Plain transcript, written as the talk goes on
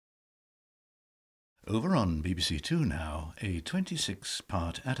Over on BBC Two now, a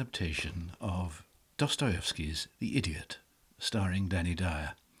 26-part adaptation of Dostoevsky's The Idiot, starring Danny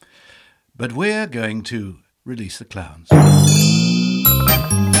Dyer. But we're going to release the clowns.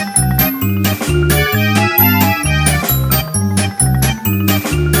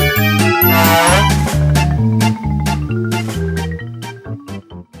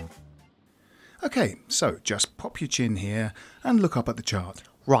 Okay, so just pop your chin here and look up at the chart.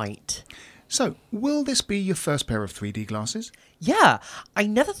 Right. So, will this be your first pair of 3D glasses? Yeah, I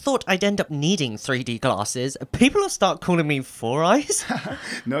never thought I'd end up needing 3D glasses. People will start calling me 4 eyes.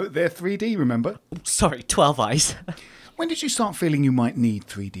 No, they're 3D, remember? Sorry, 12 eyes. When did you start feeling you might need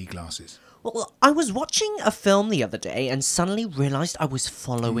 3D glasses? Well, I was watching a film the other day and suddenly realised I was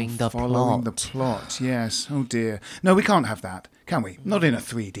following the plot. Following the plot, yes. Oh dear. No, we can't have that, can we? Not in a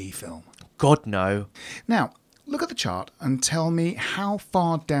 3D film. God, no. Now, look at the chart and tell me how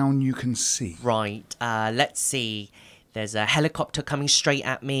far down you can see. Right, let's see. There's a helicopter coming straight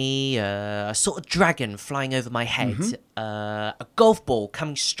at me, a sort of dragon flying over my head, a golf ball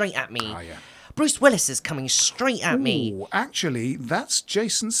coming straight at me. Ah, yeah. Bruce Willis is coming straight at me. Ooh, actually, that's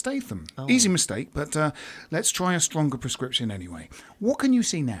Jason Statham. Easy mistake, but let's try a stronger prescription anyway. What can you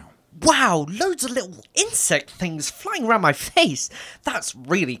see now? Wow, loads of little insect things flying around my face. That's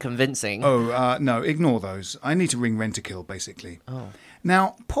really convincing. Oh, no, ignore those. I need to ring Rent-A-Kill, basically. Oh.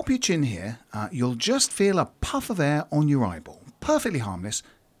 Now, pop your chin here. You'll just feel a puff of air on your eyeball. Perfectly harmless.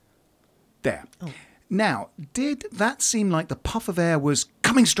 There. Oh. Now, did that seem like the puff of air was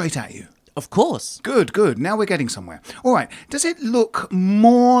coming straight at you? Of course. Good, good. Now we're getting somewhere. All right. Does it look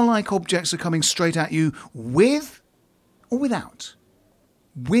more like objects are coming straight at you with or without?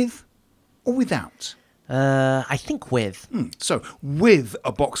 With or without? I think with. So, with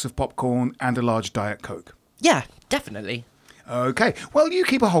a box of popcorn and a large Diet Coke. Yeah, definitely. Okay. Well, you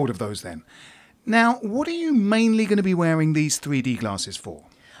keep a hold of those then. Now, what are you mainly going to be wearing these 3D glasses for?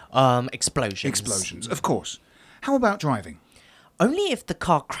 Explosions. Explosions, of course. How about driving? Only if the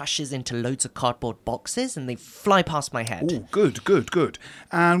car crashes into loads of cardboard boxes and they fly past my head. Oh, good, good, good.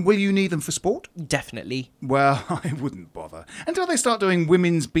 And will you need them for sport? Definitely. Well, I wouldn't bother. Until they start doing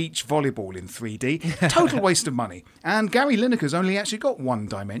women's beach volleyball in 3D. Total waste of money. And Gary Lineker's only actually got one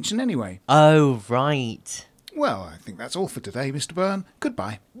dimension anyway. Oh, right. Well, I think that's all for today, Mr. Byrne.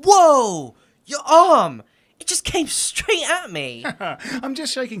 Goodbye. Whoa! Your arm! It just came straight at me. I'm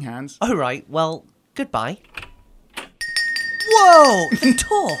just shaking hands. All right, well, goodbye. Whoa! The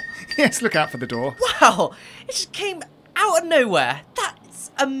door! Yes, look out for the door. Wow! It just came out of nowhere.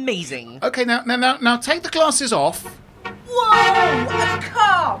 That's amazing. Okay, now take the glasses off. Whoa! A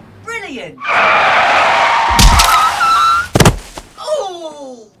car! Brilliant!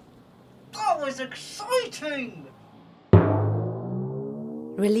 Oh! That was exciting!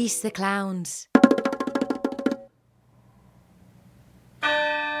 Release the clowns.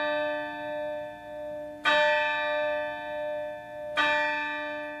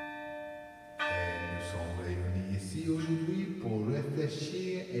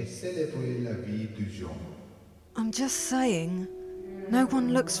 I'm just saying, no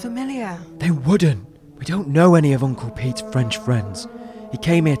one looks familiar. They wouldn't. We don't know any of Uncle Pete's French friends. He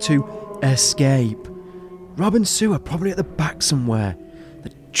came here to escape. Rob and Sue are probably at the back somewhere. The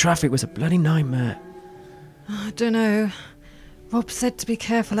traffic was a bloody nightmare. I don't know. Rob said to be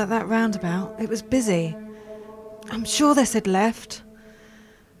careful at that roundabout. It was busy. I'm sure they said left.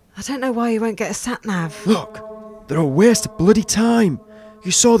 I don't know why you won't get a sat-nav. Look, they're a waste of bloody time.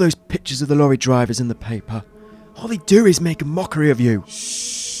 You saw those pictures of the lorry drivers in the paper. All they do is make a mockery of you.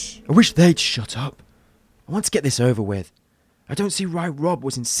 Shh. I wish they'd shut up. I want to get this over with. I don't see why Rob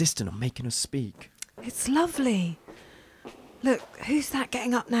was insistent on making us speak. It's lovely. Look, who's that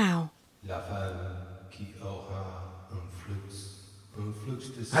getting up now? I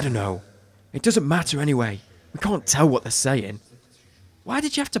don't know. It doesn't matter anyway. We can't tell what they're saying. Why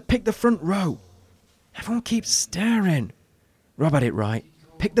did you have to pick the front row? Everyone keeps staring. Rob had it right.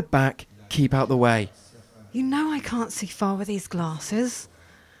 Pick the back, keep out the way. You know I can't see far with these glasses.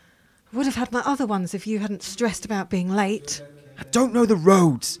 I would have had my other ones if you hadn't stressed about being late. I don't know the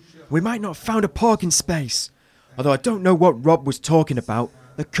roads. We might not have found a parking space. Although I don't know what Rob was talking about.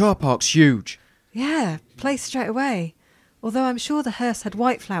 The car park's huge. Yeah, place straight away. Although I'm sure the hearse had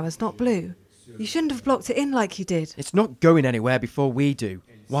white flowers, not blue. You shouldn't have blocked it in like you did. It's not going anywhere before we do.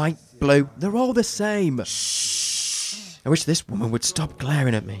 White, blue, they're all the same. Shh. I wish this woman would stop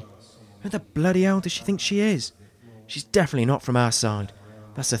glaring at me. Who the bloody hell does she think she is? She's definitely not from our side.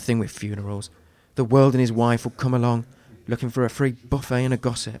 That's the thing with funerals. The world and his wife will come along, looking for a free buffet and a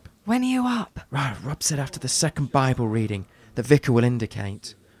gossip. When are you up? Right, Rob said after the second Bible reading, the vicar will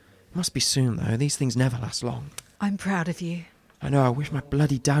indicate. Must be soon, though. These things never last long. I'm proud of you. I know, I wish my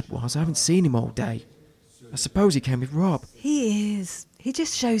bloody dad was. I haven't seen him all day. I suppose he came with Rob. He is. He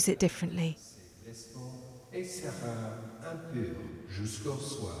just shows it differently.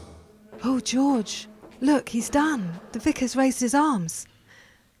 Oh, George. Look, he's done. The vicar's raised his arms.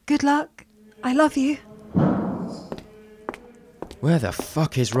 Good luck. I love you. Where the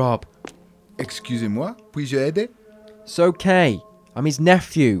fuck is Rob? Excusez-moi, puis-je aider? It's okay. I'm his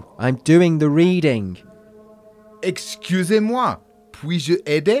nephew. I'm doing the reading. Excusez-moi, puis-je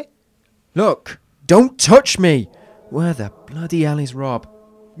aider? Look, don't touch me. Where the bloody hell is Rob?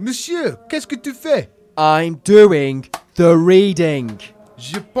 Monsieur, qu'est-ce que tu fais? I'm doing the reading.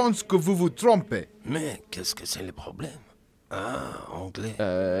 Je pense que vous vous trompez. Mais qu'est-ce que c'est le problème? Ah, anglais.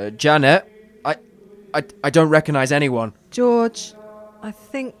 Janet, I don't recognise anyone. George, I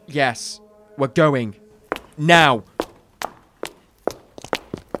think... Yes, we're going. Now.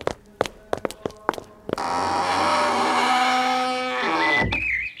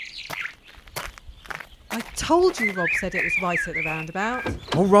 I told you Rob said it was right at the roundabout.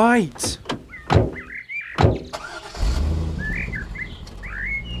 All right.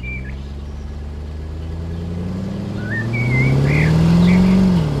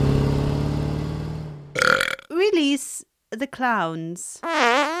 Release the clowns.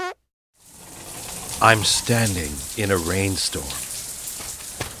 I'm standing in a rainstorm.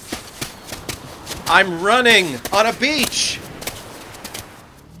 I'm running on a beach.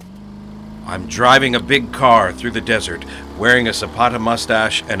 I'm driving a big car through the desert, wearing a Zapata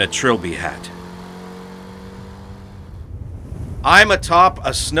mustache and a trilby hat. I'm atop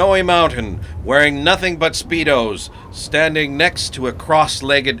a snowy mountain, wearing nothing but Speedos, standing next to a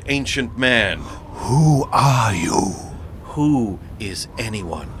cross-legged ancient man. Who are you? Who is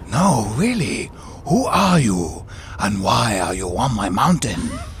anyone? No, really. Who are you? And why are you on my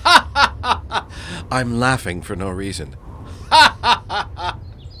mountain? I'm laughing for no reason.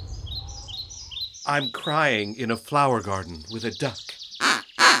 I'm crying in a flower garden with a duck.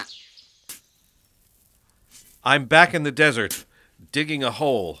 I'm back in the desert, digging a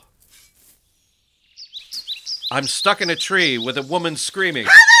hole. I'm stuck in a tree with a woman screaming.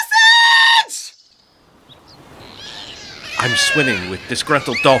 I'm swimming with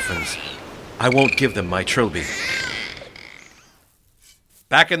disgruntled dolphins. I won't give them my trilby.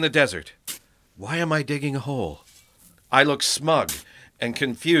 Back in the desert. Why am I digging a hole? I look smug and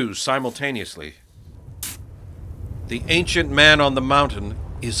confused simultaneously. The ancient man on the mountain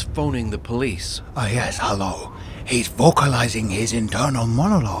is phoning the police. Yes, hello. He's vocalizing his internal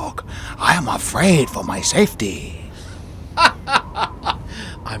monologue. I am afraid for my safety.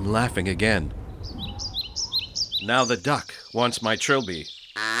 I'm laughing again. Now the duck wants my trilby.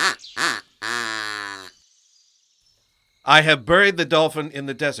 I have buried the dolphin in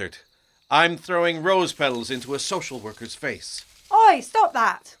the desert. I'm throwing rose petals into a social worker's face. Oi, stop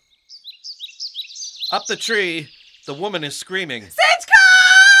that! Up the tree, the woman is screaming.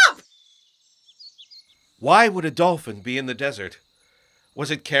 Sitcom! Why would a dolphin be in the desert? Was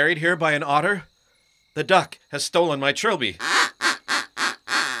it carried here by an otter? The duck has stolen my trilby.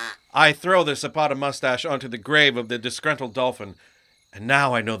 I throw the Zapata mustache onto the grave of the disgruntled dolphin, and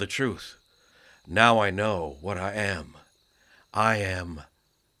now I know the truth. Now I know what I am. I am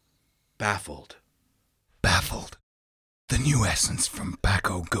baffled. Baffled. The new essence from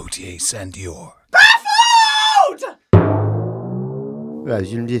Paco Gautier Sandior. Baffled!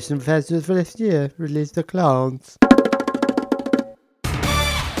 Release the clowns.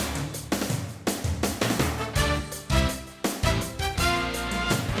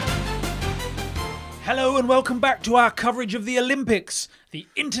 Hello and welcome back to our coverage of the Olympics, the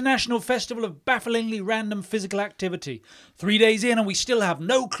international festival of bafflingly random physical activity. 3 days in and we still have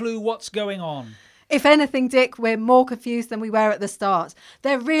no clue what's going on. If anything, Dick, we're more confused than we were at the start.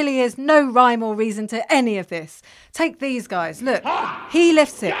 There really is no rhyme or reason to any of this. Take these guys. Look, he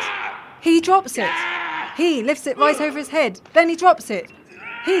lifts it. He drops it. He lifts it right over his head. Then he drops it.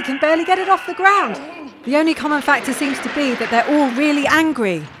 He can barely get it off the ground. The only common factor seems to be that they're all really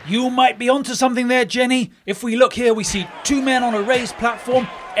angry. You might be onto something there, Jenny. If we look here, we see two men on a raised platform.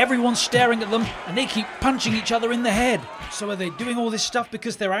 Everyone's staring at them, and they keep punching each other in the head. So are they doing all this stuff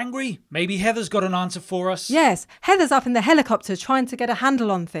because they're angry? Maybe Heather's got an answer for us. Yes, Heather's up in the helicopter trying to get a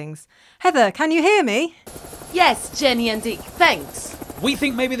handle on things. Heather, can you hear me? Yes, Jenny and Dick, thanks. We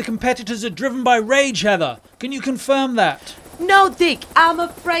think maybe the competitors are driven by rage, Heather. Can you confirm that? No, Dick, I'm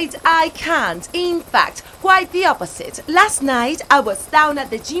afraid I can't. In fact, quite the opposite. Last night, I was down at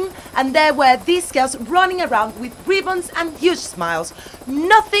the gym and there were these girls running around with ribbons and huge smiles.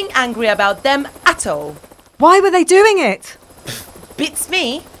 Nothing angry about them at all. Why were they doing it? Beats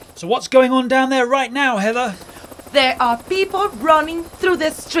me. So what's going on down there right now, Heather? There are people running through the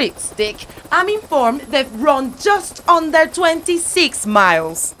streets, Dick. I'm informed they've run just under 26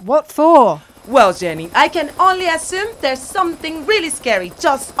 miles. What for? Well, Jenny, I can only assume there's something really scary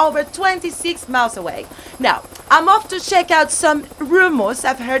just over 26 miles away. Now, I'm off to check out some rumors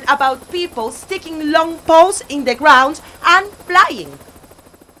I've heard about people sticking long poles in the ground and flying.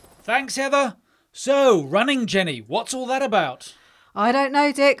 Thanks, Heather. So, running, Jenny, what's all that about? I don't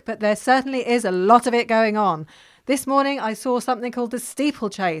know, Dick, but there certainly is a lot of it going on. This morning I saw something called the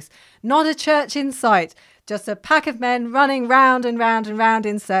steeplechase. Not a church in sight, just a pack of men running round and round and round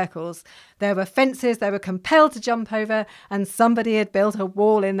in circles. There were fences they were compelled to jump over, and somebody had built a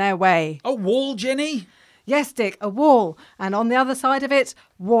wall in their way. A wall, Jenny? Yes, Dick, a wall, and on the other side of it,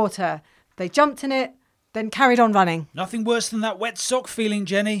 water. They jumped in it, then carried on running. Nothing worse than that wet sock feeling,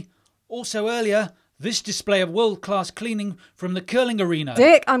 Jenny. Also earlier, this display of world-class cleaning from the curling arena.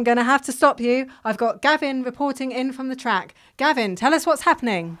 Dick, I'm going to have to stop you. I've got Gavin reporting in from the track. Gavin, tell us what's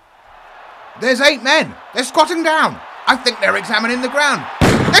happening. There's 8 men. They're squatting down. I think they're examining the ground.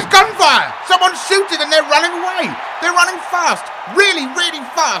 There's gunfire! Someone's shooting and they're running away. They're running fast, really, really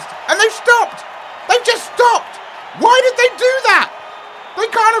fast. And they've stopped. They've just stopped. Why did they do that? They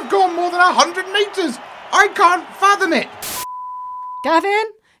can't have gone more than 100 metres. I can't fathom it.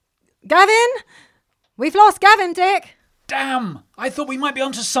 Gavin? Gavin? We've lost Gavin, Dick. Damn! I thought we might be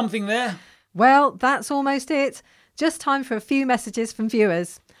onto something there. Well, that's almost it. Just time for a few messages from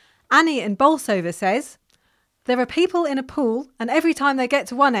viewers. Annie in Bolsover says, there are people in a pool and every time they get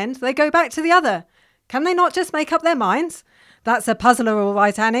to one end, they go back to the other. Can they not just make up their minds? That's a puzzler, all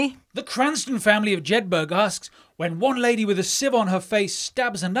right, Annie. The Cranston family of Jedburgh asks, when one lady with a sieve on her face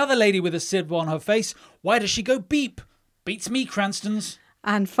stabs another lady with a sieve on her face, why does she go beep? Beats me, Cranstons.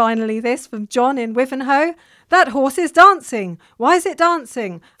 And finally this from John in Wivenhoe. That horse is dancing. Why is it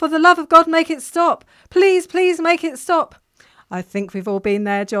dancing? For the love of God, make it stop. Please, please make it stop. I think we've all been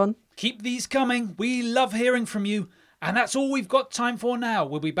there, John. Keep these coming. We love hearing from you. And that's all we've got time for now.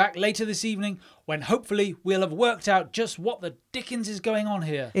 We'll be back later this evening when hopefully we'll have worked out just what the dickens is going on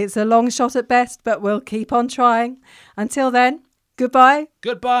here. It's a long shot at best, but we'll keep on trying. Until then, goodbye.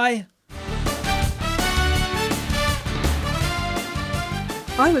 Goodbye.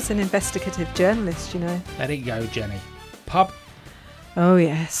 I was an investigative journalist, you know. Let it go, Jenny. Pub? Oh,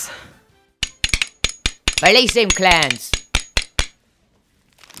 yes. Release him, clans.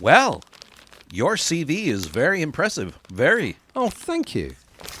 Well, your CV is very impressive. Very. Oh, thank you.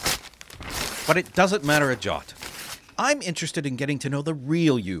 But it doesn't matter a jot. I'm interested in getting to know the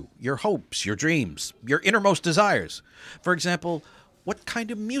real you, your hopes, your dreams, your innermost desires. For example, what kind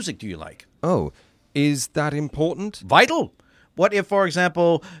of music do you like? Oh, is that important? Vital. What if, for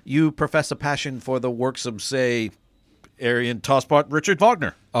example, you profess a passion for the works of, say, Aryan tosspot Richard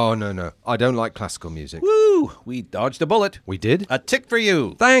Wagner? Oh, no. I don't like classical music. Woo! We dodged a bullet. We did? A tick for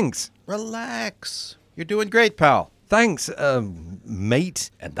you. Thanks. Relax. You're doing great, pal. Thanks,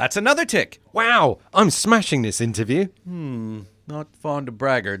 mate. And that's another tick. Wow, I'm smashing this interview. Not fond of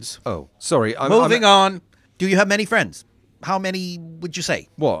braggarts. Oh, sorry. Moving on. Do you have many friends? How many would you say?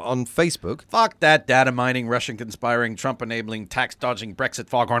 What, on Facebook? Fuck that data mining, Russian conspiring, Trump enabling, tax dodging, Brexit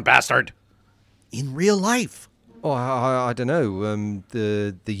foghorn bastard. In real life. Oh, I don't know.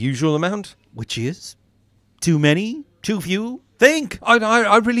 The usual amount? Which is? Too many? Too few? Think!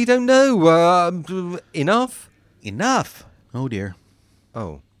 I really don't know. Enough? Enough? Oh dear.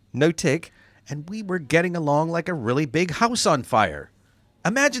 Oh, no tick? And we were getting along like a really big house on fire.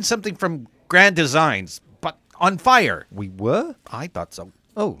 Imagine something from Grand Designs, but on fire. We were? I thought so.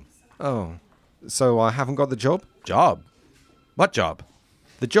 Oh. So I haven't got the job? Job? What job?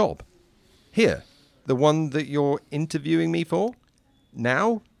 The job. Here. The one that you're interviewing me for?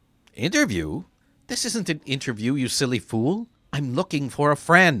 Now? Interview? This isn't an interview, you silly fool. I'm looking for a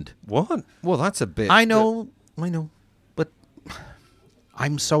friend. What? Well, that's a bit... I know. But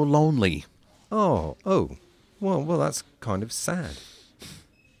I'm so lonely. Oh. Well, that's kind of sad.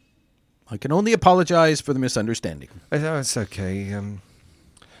 I can only apologize for the misunderstanding. It's okay.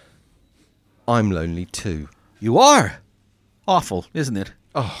 I'm lonely too. You are? Awful, isn't it?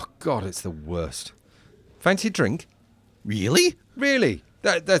 Oh, God, it's the worst. Fancy a drink? Really? Really.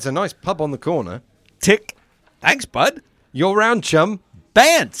 There's a nice pub on the corner. Tick. Thanks, bud. You're round, chum.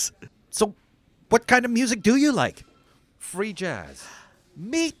 Bands. So, what kind of music do you like? Free jazz.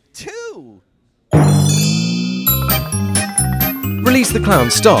 Me too. Release the Clown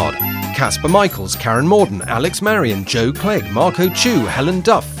starred Casper Michaels, Karen Morden, Alex Marion, Joe Clegg, Marco Chu, Helen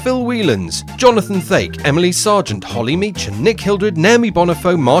Duff, Phil Whelans, Jonathan Thake, Emily Sargent, Holly Meacham, Nick Hildred, Naomi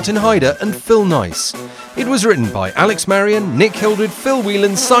Bonifaux, Martin Hyder and Phil Nice. It was written by Alex Marion, Nick Hildred, Phil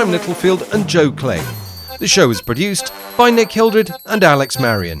Whelan, Simon Littlefield and Joe Clegg. The show is produced by Nick Hildred and Alex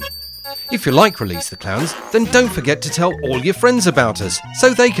Marion. If you like Release the Clowns, then don't forget to tell all your friends about us,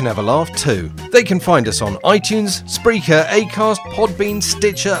 so they can have a laugh too. They can find us on iTunes, Spreaker, Acast, Podbean,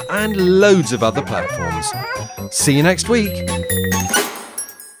 Stitcher and loads of other platforms. See you next week.